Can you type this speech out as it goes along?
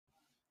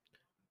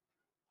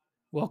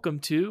Welcome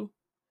to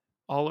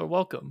All Are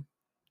Welcome,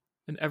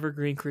 an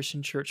Evergreen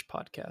Christian Church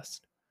podcast.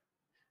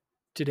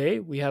 Today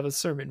we have a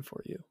sermon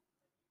for you.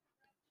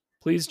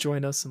 Please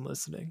join us in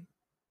listening.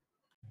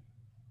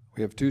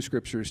 We have two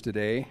scriptures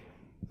today.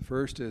 The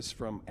first is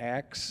from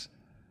Acts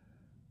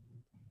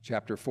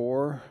chapter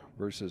 4,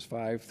 verses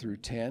 5 through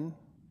 10.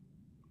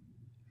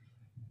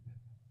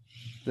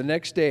 The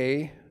next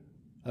day,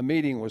 a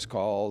meeting was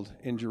called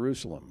in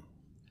Jerusalem.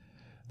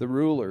 The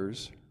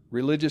rulers,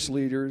 religious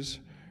leaders,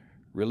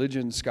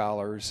 religion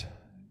scholars,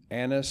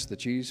 Annas, the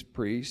chief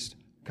priest,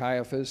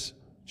 Caiaphas,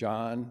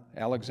 John,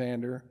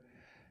 Alexander,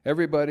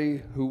 everybody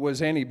who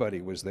was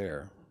anybody was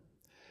there.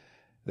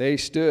 They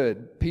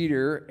stood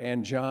Peter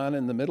and John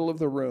in the middle of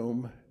the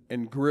room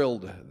and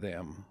grilled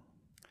them.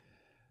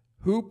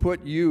 "Who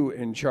put you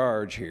in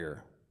charge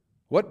here?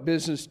 What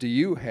business do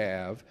you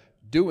have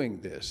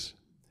doing this?"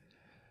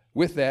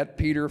 With that,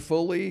 Peter,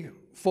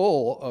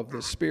 full of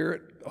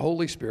the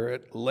Holy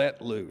Spirit, let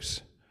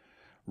loose.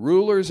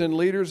 "Rulers and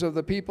leaders of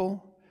the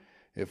people,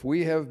 if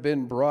we have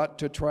been brought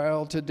to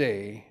trial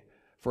today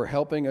for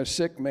helping a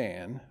sick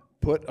man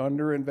put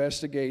under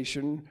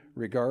investigation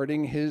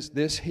regarding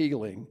this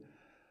healing,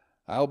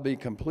 I'll be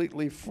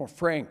completely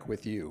frank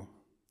with you.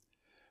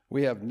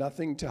 We have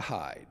nothing to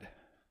hide.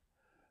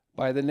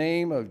 By the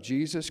name of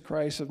Jesus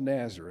Christ of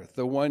Nazareth,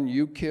 the one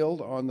you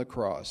killed on the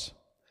cross,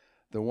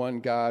 the one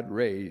God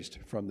raised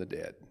from the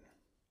dead."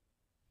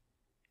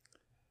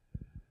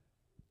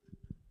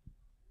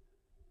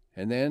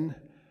 And then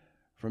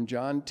from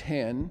John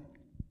 10,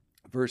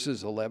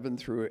 verses 11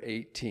 through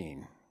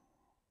 18.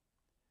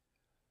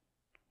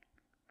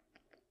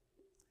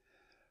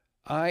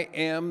 "I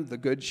am the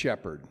good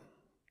shepherd.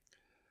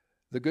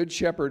 The good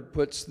shepherd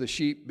puts the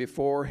sheep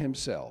before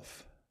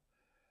himself,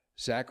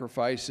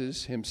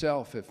 sacrifices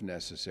himself if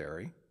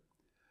necessary.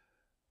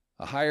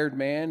 A hired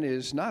man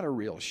is not a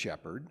real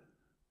shepherd.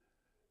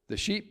 The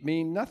sheep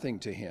mean nothing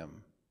to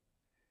him.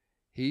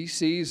 He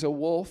sees a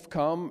wolf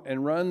come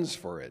and runs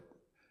for it,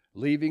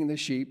 leaving the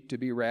sheep to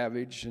be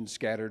ravaged and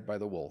scattered by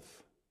the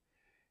wolf.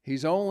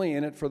 He's only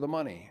in it for the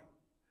money.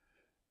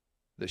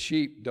 The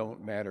sheep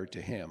don't matter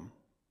to him.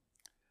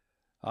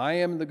 I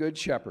am the good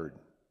shepherd.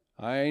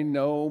 I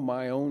know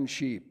my own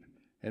sheep,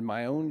 and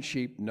my own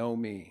sheep know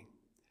me.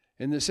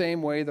 In the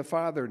same way, the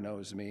Father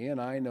knows me, and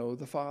I know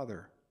the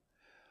Father.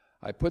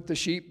 I put the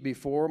sheep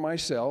before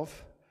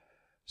myself,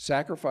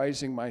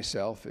 sacrificing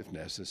myself if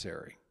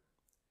necessary.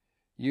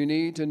 You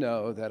need to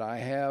know that I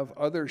have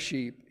other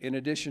sheep in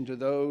addition to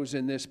those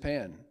in this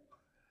pen.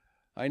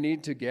 I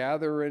need to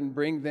gather and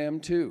bring them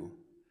too.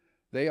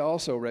 They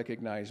also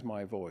recognize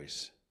my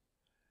voice.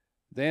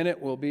 Then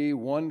it will be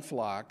one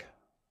flock,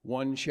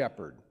 one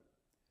shepherd.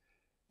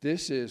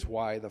 This is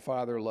why the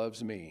Father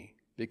loves me,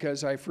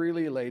 because I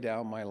freely lay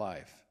down my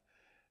life,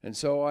 and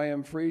so I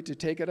am free to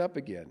take it up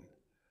again.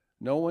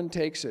 No one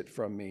takes it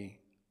from me.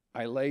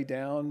 I lay it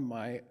down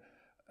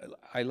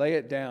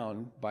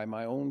by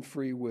my own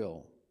free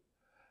will.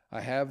 I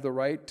have the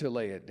right to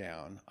lay it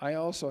down. I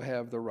also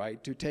have the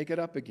right to take it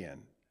up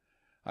again.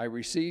 I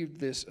received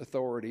this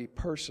authority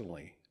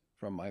personally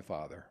from my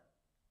Father."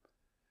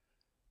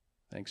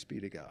 Thanks be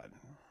to God.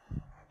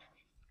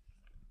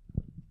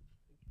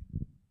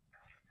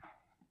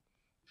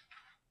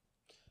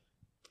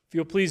 If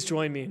you'll please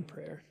join me in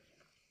prayer.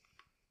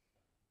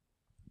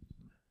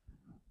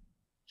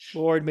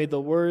 Lord, may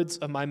the words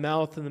of my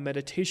mouth and the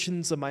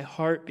meditations of my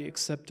heart be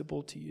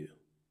acceptable to you.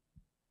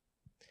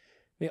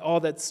 May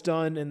all that's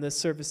done in this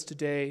service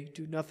today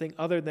do nothing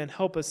other than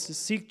help us to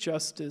seek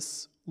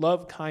justice,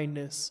 love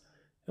kindness,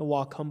 and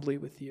walk humbly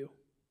with you.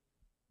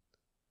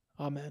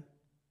 Amen.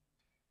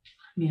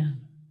 Yeah.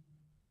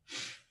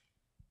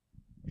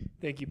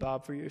 Thank you,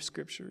 Bob, for your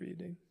scripture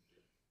reading.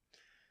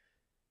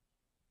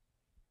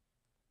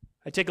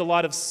 I take a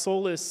lot of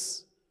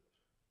solace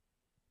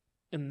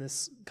in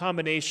this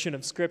combination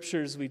of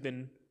scriptures we've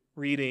been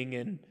reading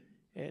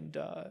and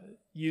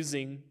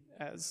using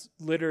as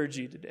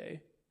liturgy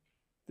today.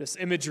 This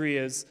imagery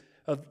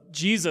of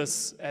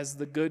Jesus as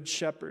the good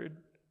shepherd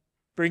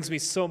brings me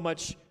so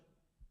much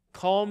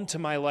calm to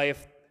my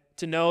life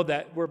to know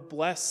that we're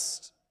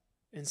blessed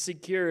and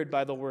secured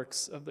by the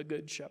works of the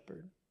good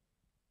shepherd.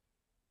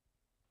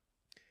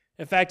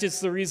 In fact, it's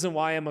the reason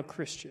why I'm a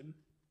Christian.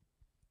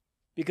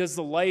 Because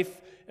the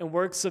life and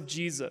works of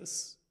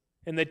Jesus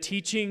and the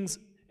teachings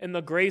and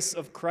the grace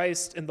of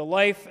Christ and the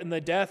life and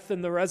the death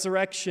and the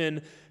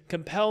resurrection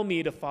compel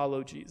me to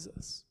follow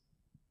Jesus.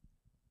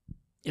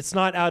 It's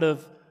not out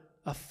of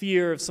a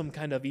fear of some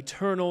kind of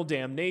eternal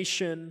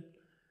damnation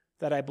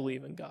that I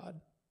believe in God.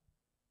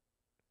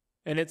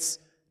 And it's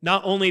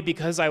not only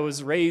because I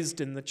was raised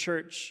in the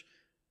church,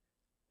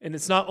 and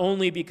it's not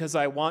only because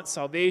I want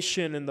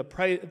salvation and the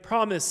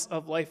promise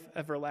of life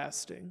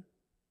everlasting.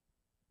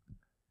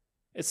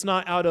 It's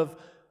not out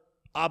of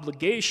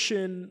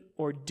obligation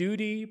or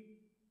duty,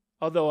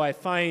 although I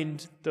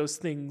find those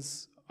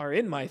things are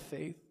in my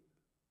faith,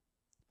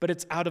 but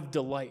it's out of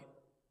delight.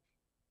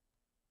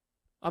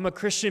 I'm a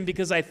Christian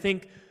because I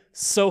think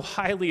so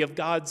highly of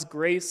God's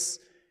grace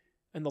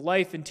and the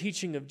life and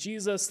teaching of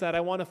Jesus that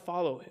I want to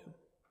follow him,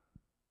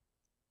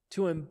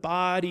 to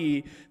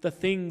embody the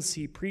things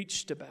he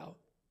preached about,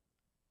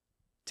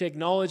 to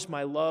acknowledge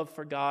my love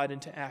for God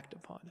and to act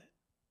upon it.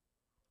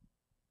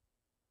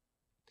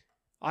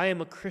 I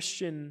am a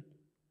Christian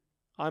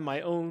on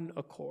my own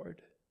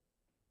accord,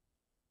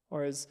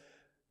 or as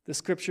the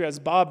scripture as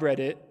Bob read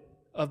it,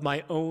 of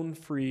my own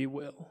free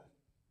will.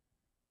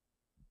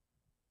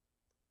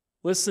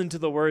 Listen to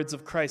the words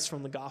of Christ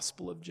from the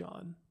Gospel of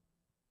John.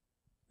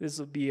 This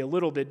will be a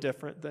little bit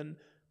different than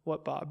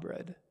what Bob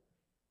read.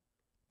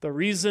 The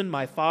reason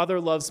my Father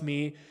loves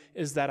me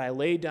is that I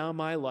lay down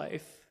my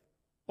life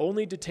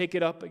only to take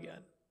it up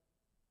again.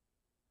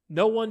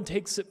 No one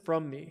takes it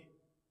from me,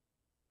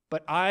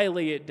 but I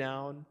lay it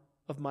down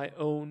of my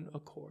own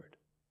accord.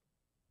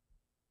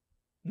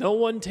 No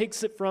one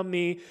takes it from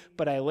me,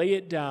 but I lay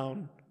it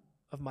down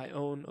of my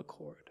own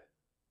accord.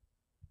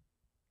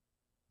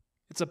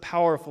 It's a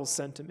powerful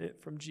sentiment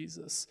from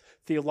Jesus,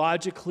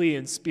 theologically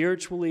and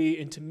spiritually,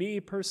 and to me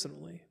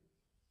personally.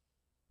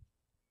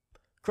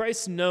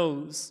 Christ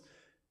knows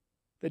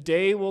the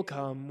day will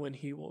come when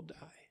he will die.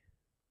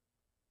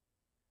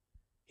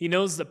 He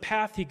knows the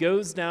path he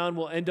goes down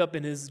will end up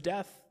in his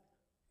death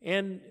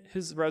and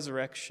his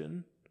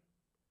resurrection.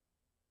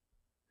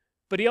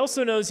 But he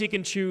also knows he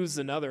can choose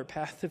another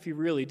path if he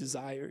really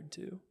desired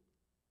to.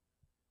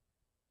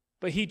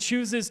 But he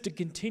chooses to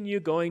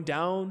continue going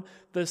down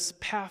this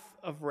path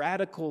of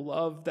radical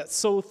love that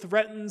so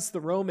threatens the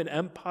Roman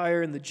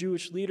Empire and the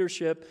Jewish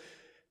leadership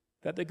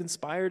that they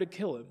conspire to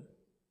kill him.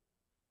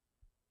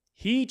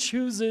 He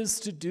chooses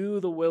to do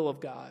the will of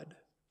God,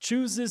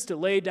 chooses to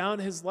lay down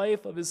his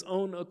life of his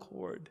own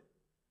accord.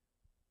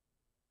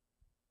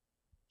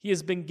 He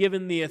has been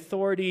given the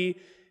authority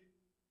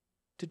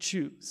to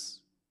choose.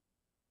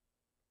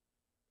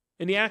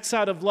 And he acts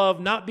out of love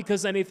not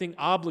because anything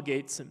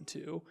obligates him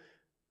to,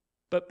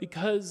 but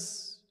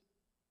because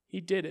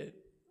he did it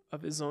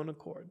of his own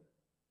accord.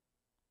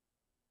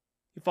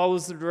 He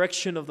follows the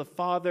direction of the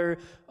Father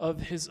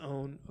of his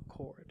own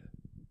accord.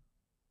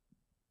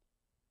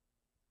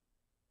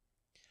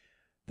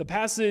 The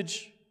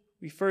passage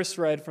we first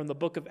read from the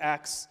book of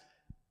Acts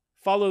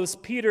follows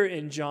Peter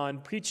and John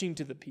preaching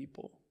to the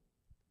people.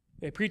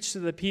 They preached to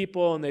the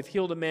people and they've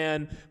healed a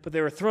man, but they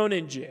were thrown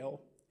in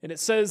jail. And it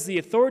says the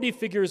authority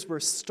figures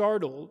were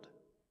startled.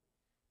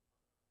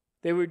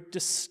 They were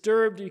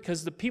disturbed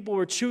because the people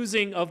were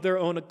choosing of their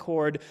own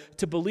accord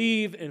to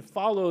believe and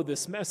follow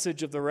this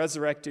message of the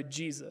resurrected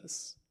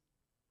Jesus.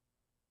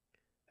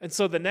 And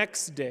so the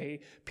next day,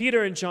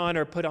 Peter and John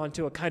are put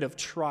onto a kind of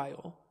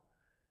trial.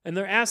 And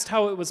they're asked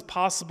how it was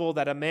possible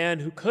that a man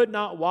who could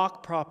not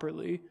walk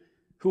properly,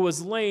 who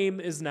was lame,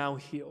 is now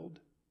healed.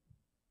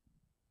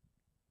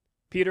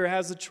 Peter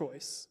has a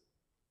choice.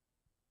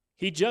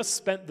 He just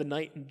spent the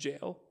night in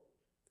jail.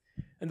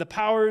 And the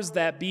powers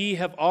that be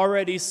have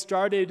already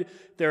started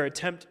their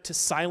attempt to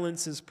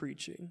silence his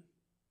preaching.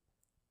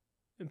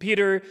 And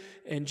Peter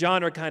and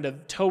John are kind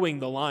of towing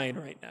the line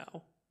right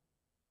now.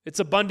 It's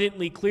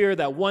abundantly clear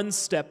that one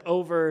step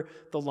over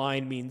the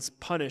line means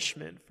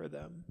punishment for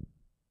them.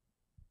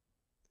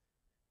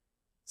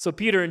 So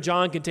Peter and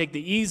John can take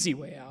the easy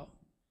way out,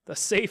 the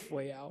safe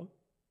way out.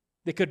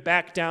 They could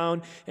back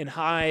down and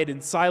hide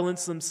and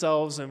silence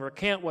themselves and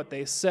recant what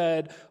they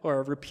said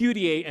or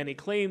repudiate any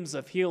claims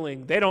of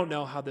healing. They don't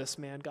know how this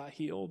man got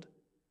healed.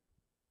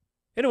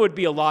 And it would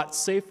be a lot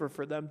safer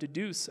for them to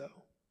do so,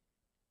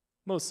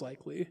 most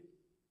likely.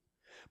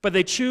 But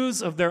they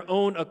choose of their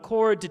own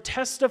accord to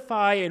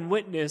testify and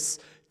witness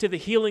to the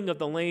healing of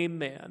the lame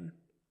man.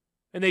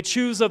 And they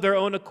choose of their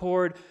own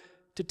accord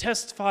to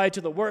testify to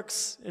the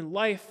works and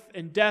life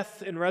and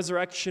death and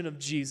resurrection of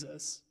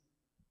Jesus.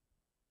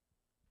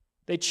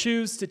 They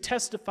choose to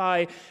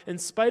testify in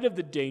spite of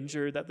the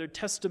danger that their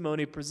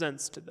testimony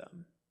presents to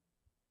them.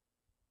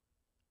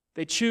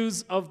 They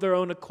choose of their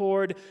own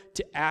accord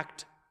to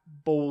act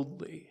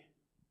boldly.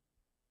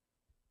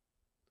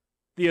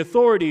 The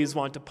authorities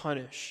want to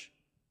punish,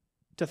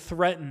 to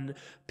threaten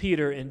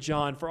Peter and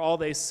John for all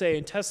they say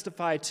and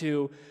testify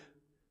to,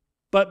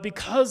 but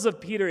because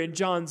of Peter and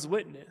John's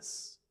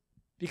witness,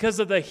 because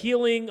of the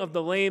healing of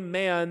the lame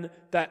man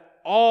that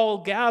all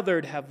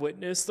gathered have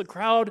witnessed, the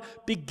crowd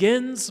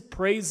begins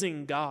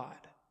praising God.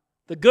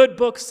 The good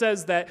book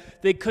says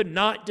that they could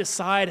not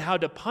decide how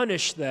to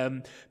punish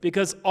them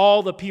because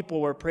all the people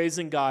were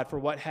praising God for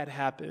what had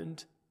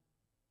happened.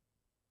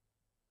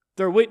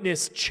 Their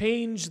witness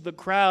changed the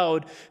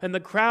crowd, and the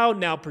crowd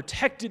now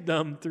protected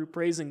them through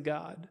praising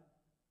God.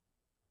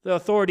 The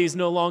authorities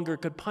no longer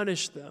could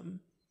punish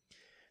them.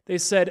 They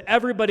said,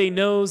 everybody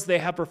knows they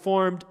have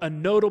performed a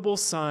notable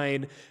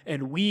sign,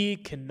 and we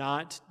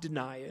cannot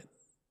deny it.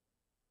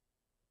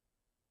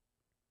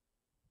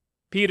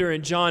 Peter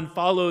and John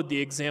followed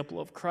the example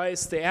of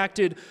Christ. They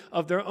acted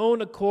of their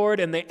own accord,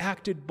 and they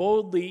acted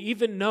boldly,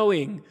 even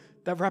knowing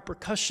that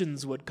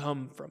repercussions would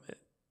come from it.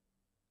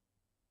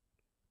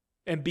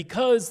 And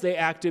because they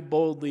acted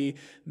boldly,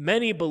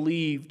 many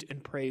believed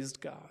and praised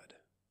God.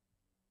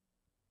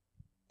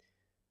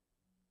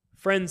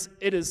 Friends,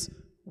 it is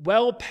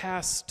well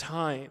past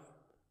time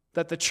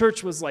that the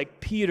church was like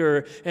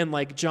Peter and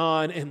like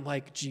John and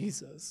like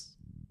Jesus.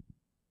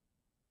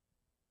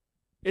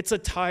 It's a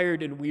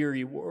tired and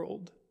weary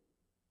world.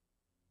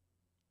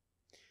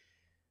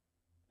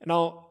 And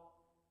I'll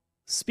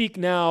speak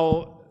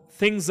now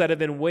things that have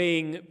been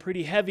weighing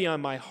pretty heavy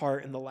on my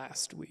heart in the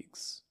last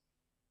weeks.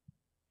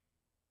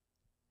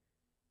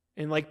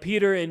 And like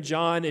Peter and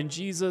John and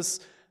Jesus,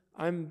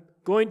 I'm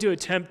going to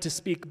attempt to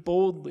speak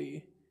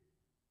boldly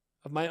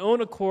of my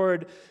own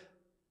accord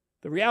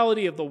the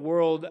reality of the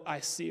world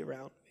I see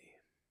around me.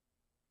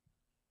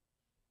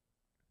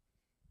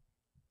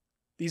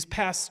 These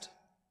past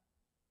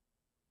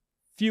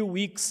few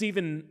weeks,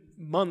 even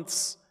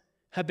months,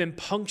 have been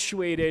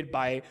punctuated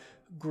by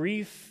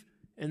grief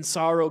and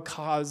sorrow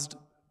caused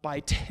by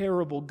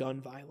terrible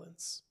gun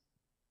violence.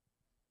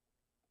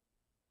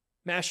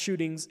 Mass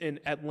shootings in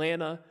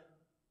Atlanta,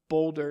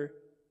 Boulder,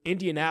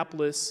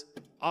 Indianapolis,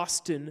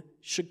 Austin,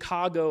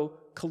 Chicago,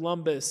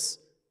 Columbus,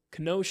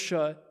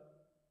 Kenosha,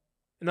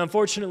 and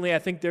unfortunately, I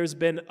think there's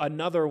been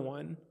another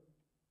one,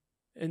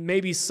 and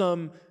maybe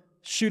some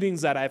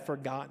shootings that I've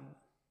forgotten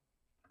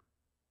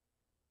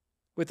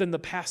within the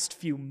past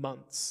few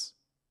months.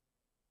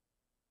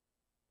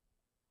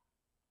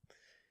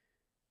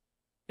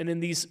 And in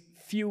these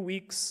few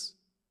weeks,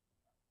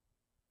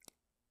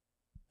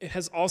 it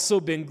has also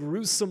been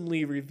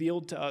gruesomely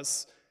revealed to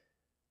us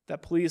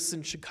that police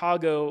in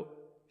Chicago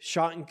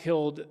shot and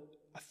killed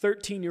a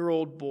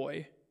 13-year-old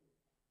boy.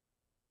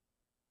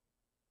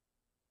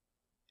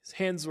 His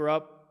hands were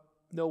up,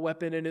 no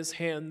weapon in his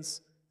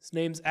hands. His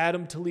name's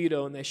Adam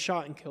Toledo, and they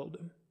shot and killed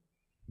him.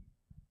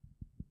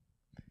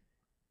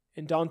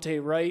 And Dante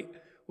Wright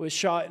was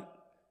shot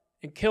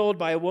and killed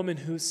by a woman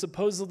who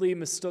supposedly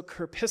mistook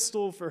her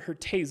pistol for her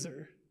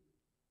taser.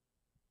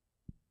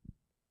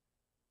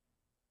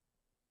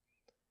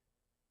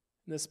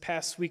 And this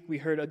past week, we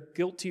heard a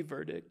guilty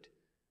verdict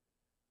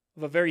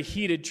of a very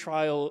heated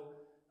trial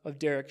of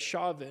Derek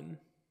Chauvin.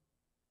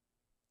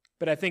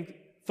 But I think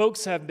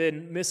folks have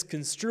been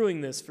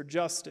misconstruing this for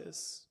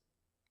justice.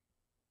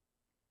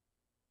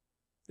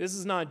 This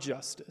is not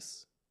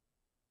justice.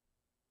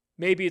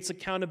 Maybe it's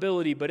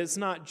accountability, but it's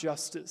not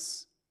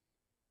justice.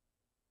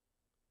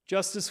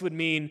 Justice would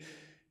mean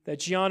that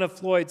Gianna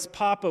Floyd's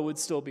papa would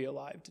still be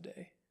alive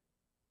today.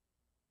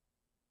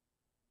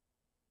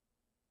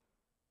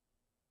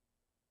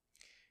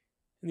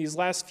 In these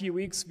last few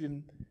weeks,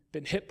 we've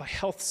been hit by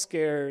health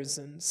scares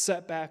and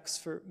setbacks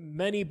for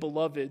many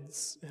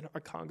beloveds in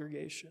our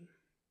congregation.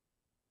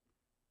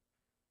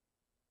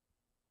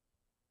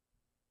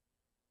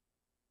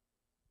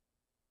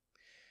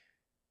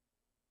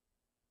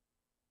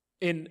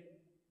 And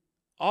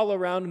all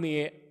around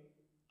me,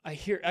 I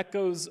hear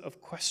echoes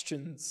of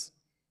questions.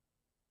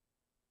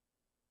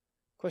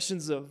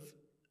 Questions of,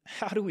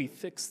 how do we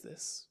fix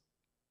this?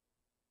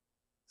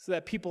 So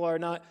that people are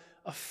not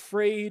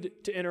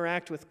afraid to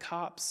interact with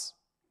cops.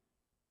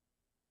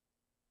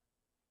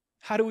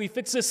 How do we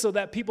fix this so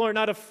that people are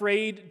not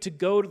afraid to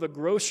go to the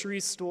grocery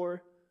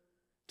store,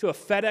 to a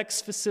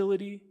FedEx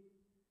facility,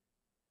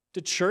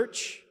 to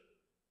church?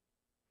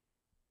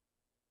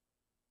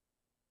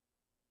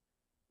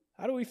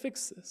 How do we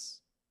fix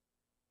this?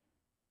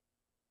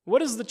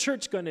 What is the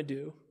church going to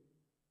do?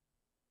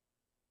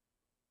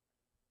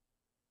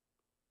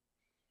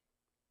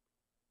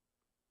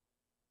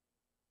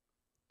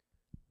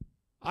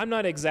 I'm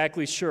not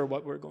exactly sure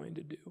what we're going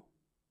to do.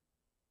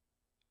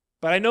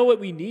 But I know what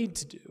we need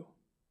to do.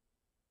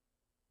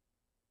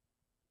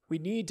 We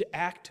need to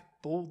act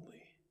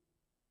boldly,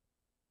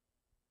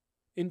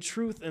 in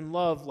truth and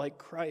love like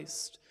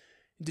Christ,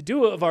 and to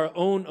do it of our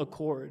own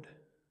accord.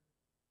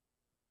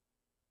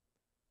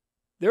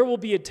 There will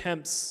be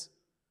attempts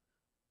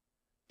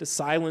to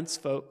silence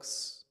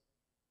folks,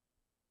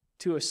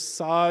 to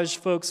assuage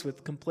folks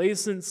with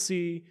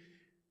complacency,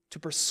 to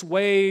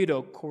persuade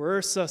or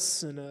coerce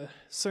us in a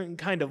certain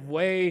kind of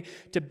way,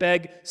 to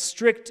beg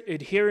strict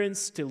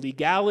adherence to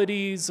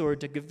legalities, or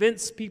to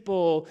convince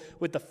people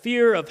with the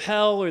fear of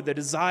hell or the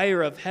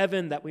desire of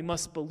heaven that we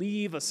must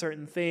believe a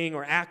certain thing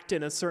or act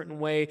in a certain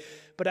way.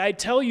 But I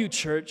tell you,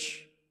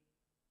 church,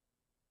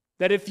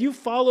 that if you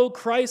follow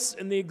Christ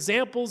and the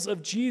examples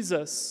of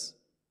Jesus,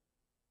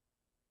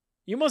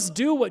 you must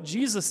do what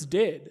Jesus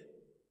did.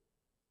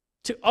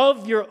 To,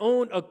 of your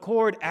own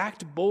accord,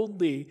 act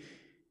boldly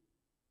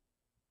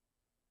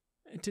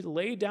and to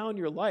lay down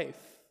your life.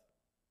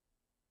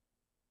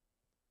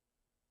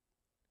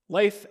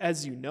 Life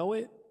as you know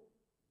it,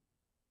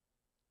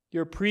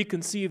 your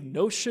preconceived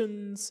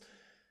notions,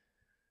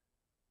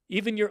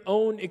 even your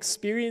own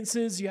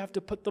experiences, you have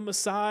to put them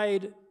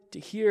aside to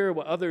hear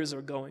what others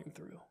are going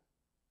through.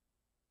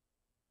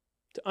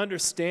 To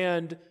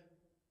understand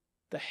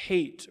the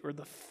hate or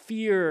the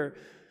fear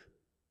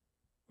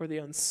or the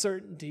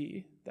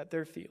uncertainty that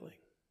they're feeling.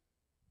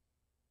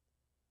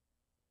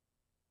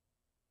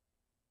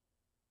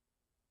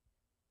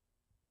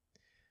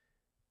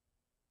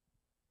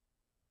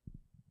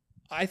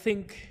 I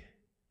think,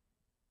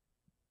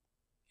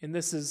 and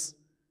this is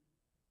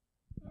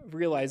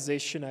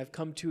realization I've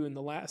come to in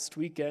the last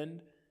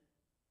weekend.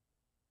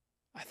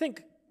 I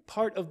think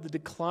part of the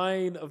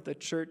decline of the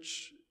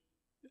church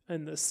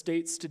in the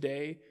States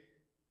today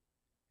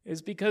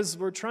is because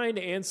we're trying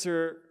to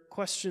answer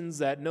questions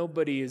that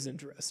nobody is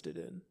interested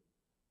in.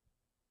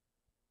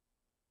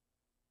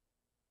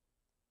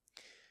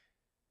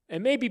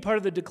 And maybe part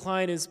of the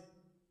decline is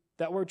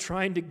that we're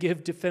trying to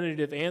give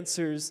definitive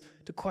answers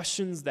to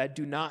questions that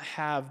do not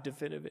have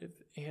definitive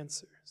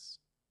answers.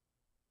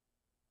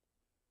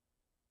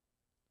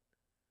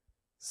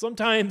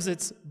 Sometimes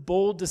it's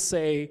bold to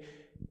say,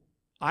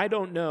 I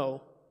don't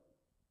know,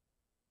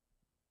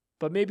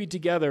 but maybe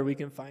together we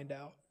can find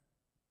out.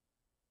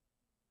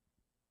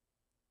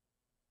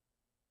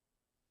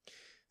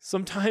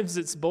 Sometimes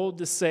it's bold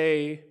to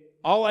say,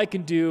 all I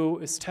can do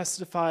is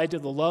testify to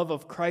the love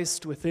of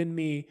Christ within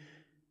me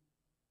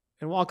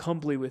and walk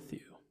humbly with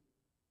you.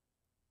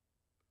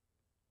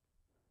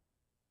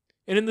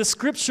 And in the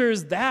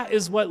scriptures, that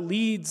is what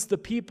leads the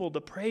people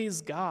to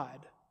praise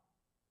God,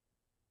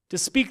 to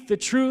speak the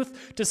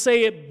truth, to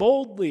say it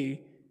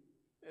boldly,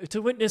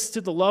 to witness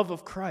to the love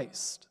of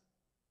Christ.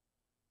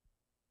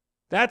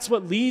 That's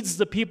what leads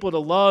the people to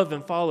love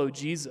and follow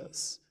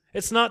Jesus.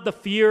 It's not the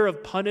fear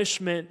of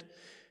punishment,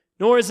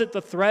 nor is it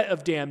the threat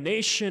of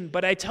damnation,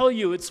 but I tell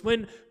you, it's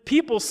when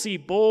people see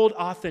bold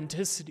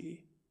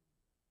authenticity.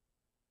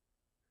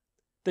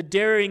 The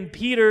daring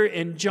Peter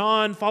and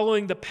John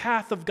following the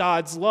path of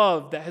God's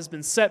love that has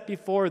been set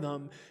before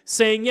them,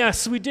 saying,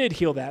 yes, we did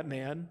heal that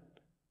man.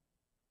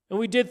 And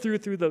we did through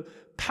the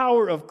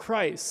power of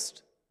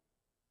Christ.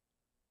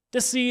 To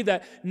see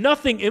that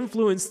nothing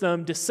influenced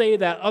them to say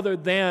that other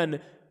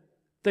than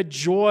the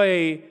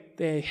joy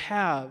they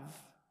have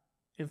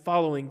in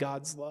following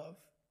God's love.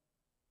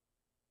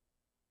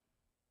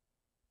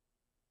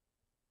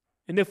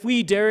 And if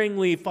we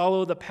daringly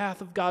follow the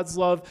path of God's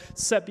love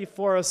set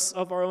before us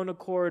of our own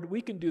accord,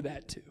 we can do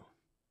that too.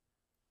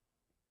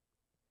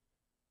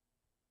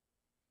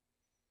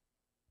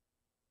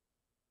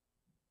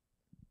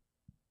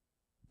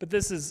 But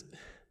this is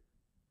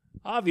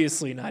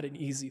obviously not an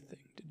easy thing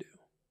to do.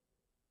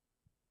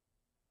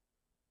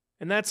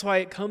 And that's why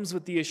it comes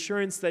with the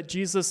assurance that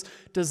Jesus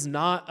does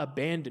not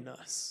abandon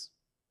us.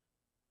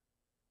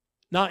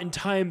 Not in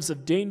times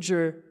of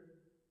danger,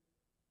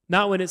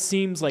 not when it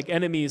seems like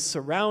enemies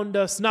surround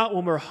us, not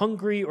when we're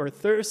hungry or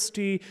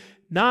thirsty,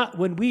 not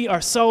when we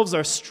ourselves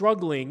are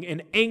struggling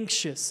and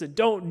anxious and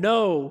don't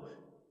know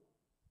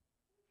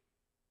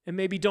and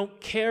maybe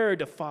don't care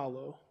to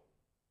follow.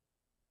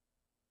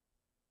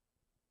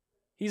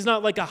 He's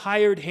not like a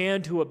hired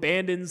hand who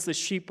abandons the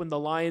sheep when the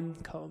lion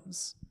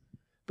comes.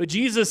 But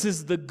Jesus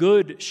is the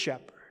good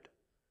shepherd,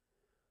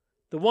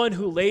 the one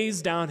who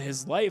lays down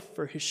his life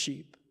for his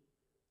sheep.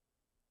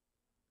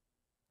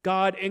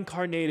 God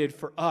incarnated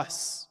for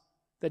us,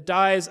 that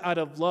dies out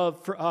of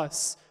love for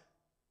us.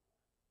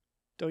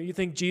 Don't you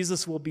think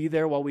Jesus will be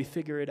there while we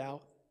figure it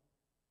out?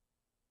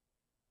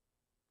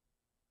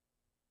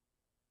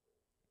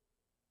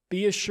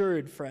 Be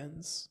assured,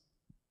 friends,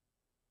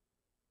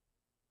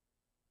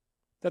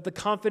 that the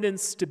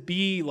confidence to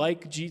be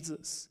like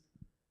Jesus,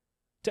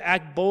 to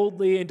act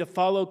boldly and to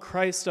follow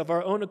Christ of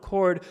our own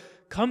accord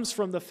comes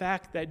from the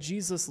fact that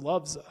Jesus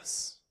loves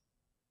us.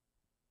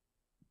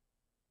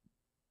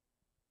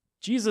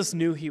 Jesus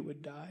knew he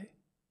would die,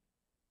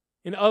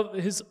 and of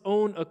his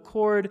own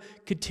accord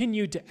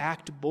continued to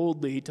act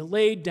boldly, to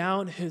lay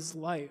down his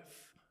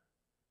life.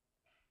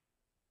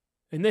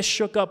 And this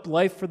shook up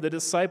life for the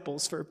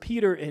disciples, for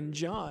Peter and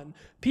John.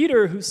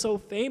 Peter, who so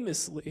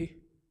famously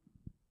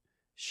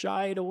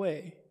shied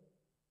away.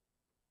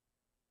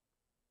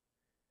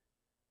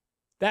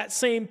 That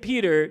same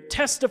Peter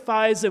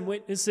testifies and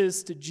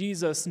witnesses to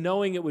Jesus,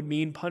 knowing it would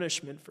mean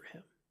punishment for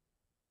him.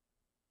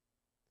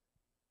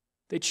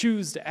 They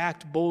choose to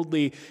act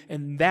boldly,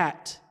 and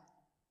that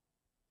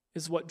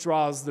is what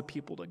draws the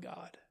people to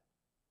God.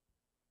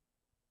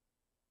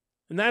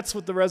 And that's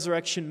what the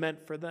resurrection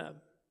meant for them.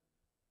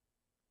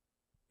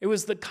 It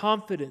was the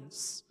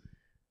confidence,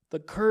 the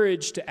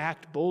courage to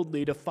act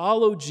boldly, to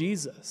follow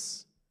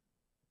Jesus,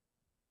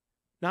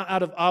 not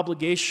out of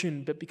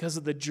obligation, but because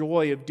of the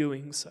joy of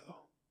doing so.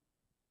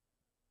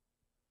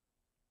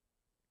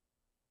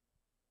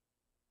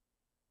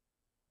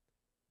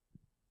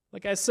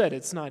 Like I said,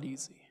 it's not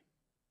easy.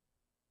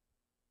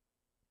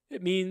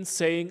 It means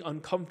saying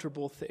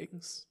uncomfortable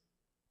things.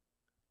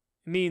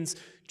 It means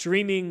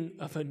dreaming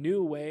of a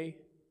new way,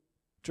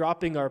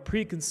 dropping our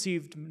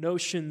preconceived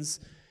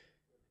notions.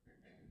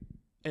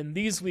 And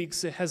these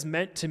weeks, it has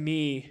meant to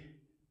me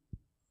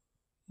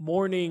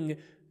mourning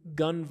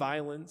gun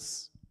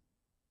violence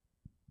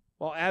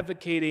while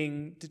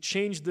advocating to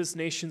change this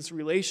nation's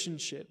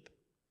relationship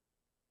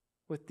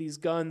with these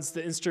guns,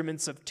 the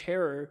instruments of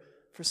terror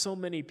for so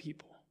many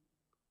people.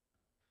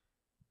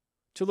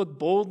 To look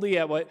boldly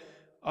at what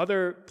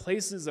other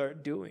places are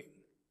doing.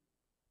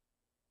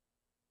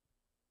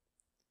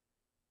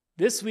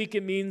 This week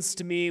it means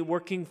to me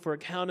working for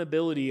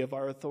accountability of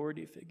our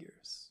authority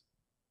figures.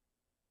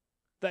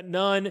 That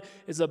none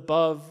is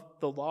above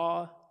the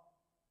law,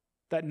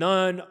 that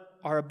none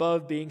are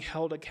above being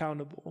held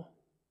accountable.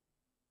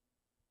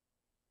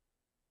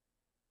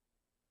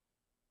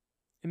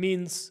 It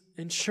means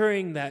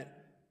ensuring that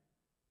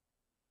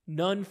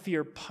none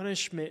fear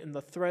punishment and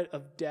the threat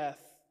of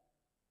death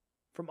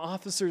from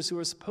officers who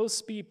are supposed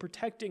to be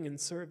protecting and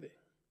serving.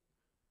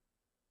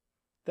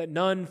 That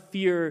none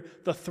fear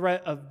the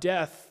threat of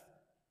death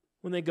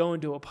when they go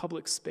into a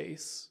public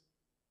space.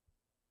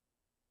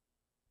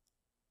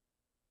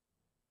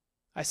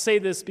 I say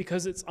this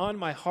because it's on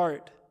my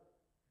heart,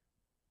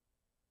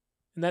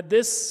 and that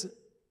this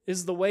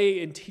is the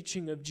way in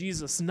teaching of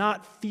Jesus,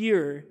 not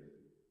fear,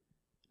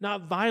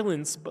 not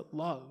violence, but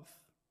love.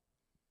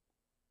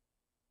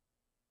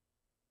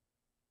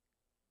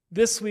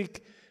 This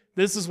week,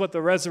 this is what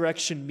the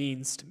resurrection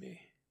means to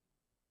me.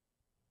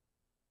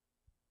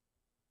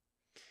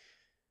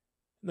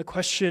 The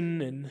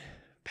question and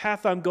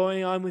path I'm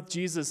going on with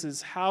Jesus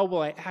is, how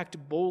will I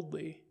act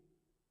boldly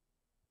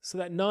so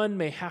that none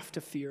may have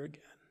to fear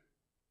again?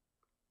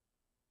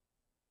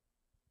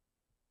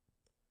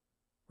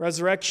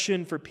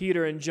 Resurrection for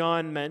Peter and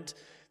John meant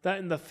that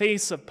in the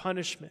face of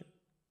punishment,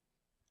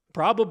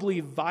 probably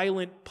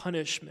violent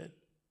punishment,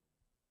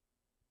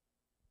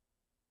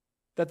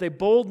 that they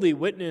boldly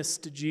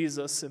witnessed to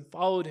Jesus and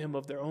followed him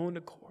of their own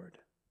accord.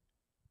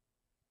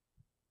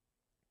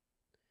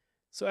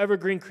 So,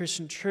 Evergreen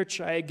Christian Church,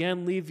 I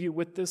again leave you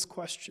with this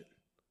question.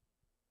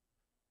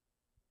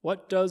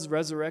 What does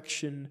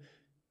resurrection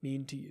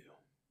mean to you?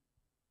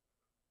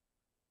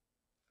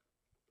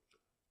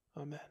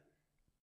 Amen.